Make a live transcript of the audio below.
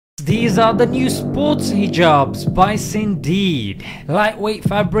These are the new sports hijabs by Indeed. Lightweight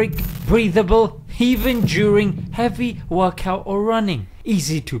fabric, breathable, even during heavy workout or running.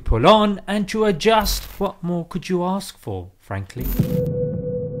 Easy to pull on and to adjust. What more could you ask for, frankly?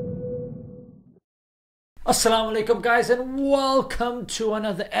 Assalamu alaikum guys, and welcome to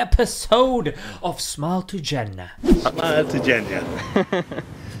another episode of Smile to Jannah. Smile to Jannah.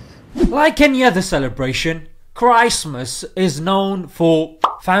 Like any other celebration, Christmas is known for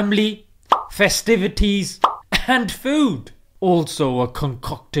family, festivities and food. Also a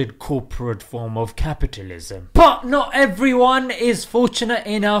concocted corporate form of capitalism. But not everyone is fortunate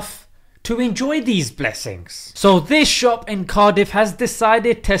enough to enjoy these blessings. So this shop in Cardiff has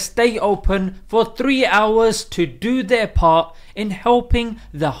decided to stay open for 3 hours to do their part in helping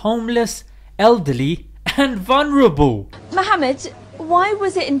the homeless, elderly and vulnerable. Mohammed, why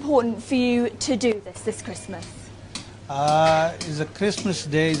was it important for you to do this Christmas? It's a Christmas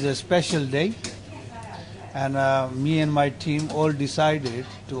day, is a special day, and me and my team all decided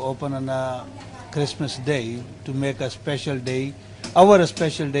to open on a Christmas day to make a special day, our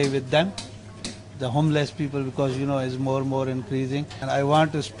special day with them, the homeless people, because you know it's more and more increasing. And I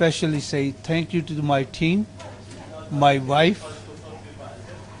want to especially say thank you to my team, my wife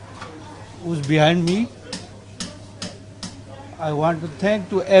who's behind me. I want to thank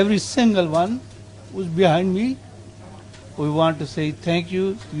to every single one who's behind me. We want to say thank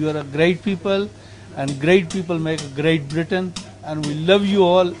you. You are a great people, and great people make a great Britain, and we love you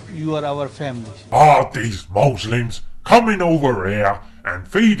all. You are our family. These Muslims coming over here and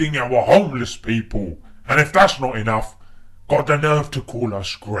feeding our homeless people, and if that's not enough, got the nerve to call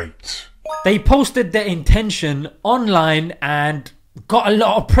us great. They posted their intention online and got a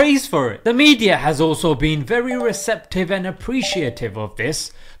lot of praise for it. The media has also been very receptive and appreciative of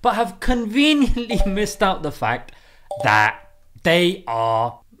this, but have conveniently missed out the fact that they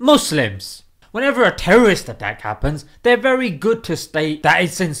are Muslims. Whenever a terrorist attack happens, they're very good to state that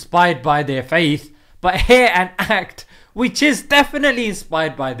it's inspired by their faith, but here an act which is definitely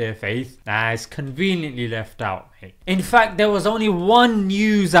inspired by their faith is conveniently left out, mate. In fact, there was only one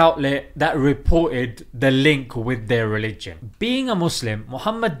news outlet that reported the link with their religion. Being a Muslim,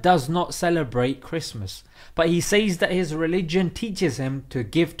 Muhammad does not celebrate Christmas, but he says that his religion teaches him to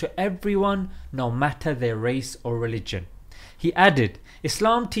give to everyone no matter their race or religion. He added,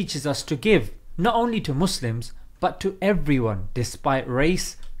 Islam teaches us to give not only to Muslims but to everyone despite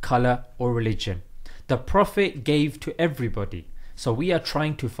race, colour or religion. The Prophet gave to everybody, so we are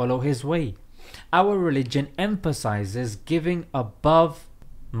trying to follow his way. Our religion emphasizes giving above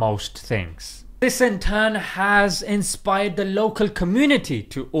most things. This in turn has inspired the local community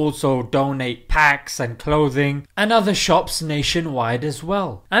to also donate packs and clothing and other shops nationwide as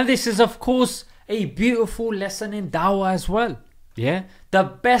well. And this is of course a beautiful lesson in dawah as well. Yeah, the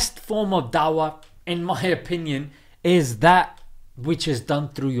best form of dawah in my opinion is that which is done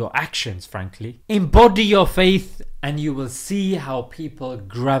through your actions, frankly. Embody your faith and you will see how people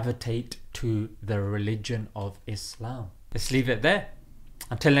gravitate to the religion of Islam. Let's leave it there.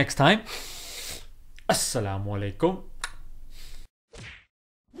 Until next time. Assalamu alaikum.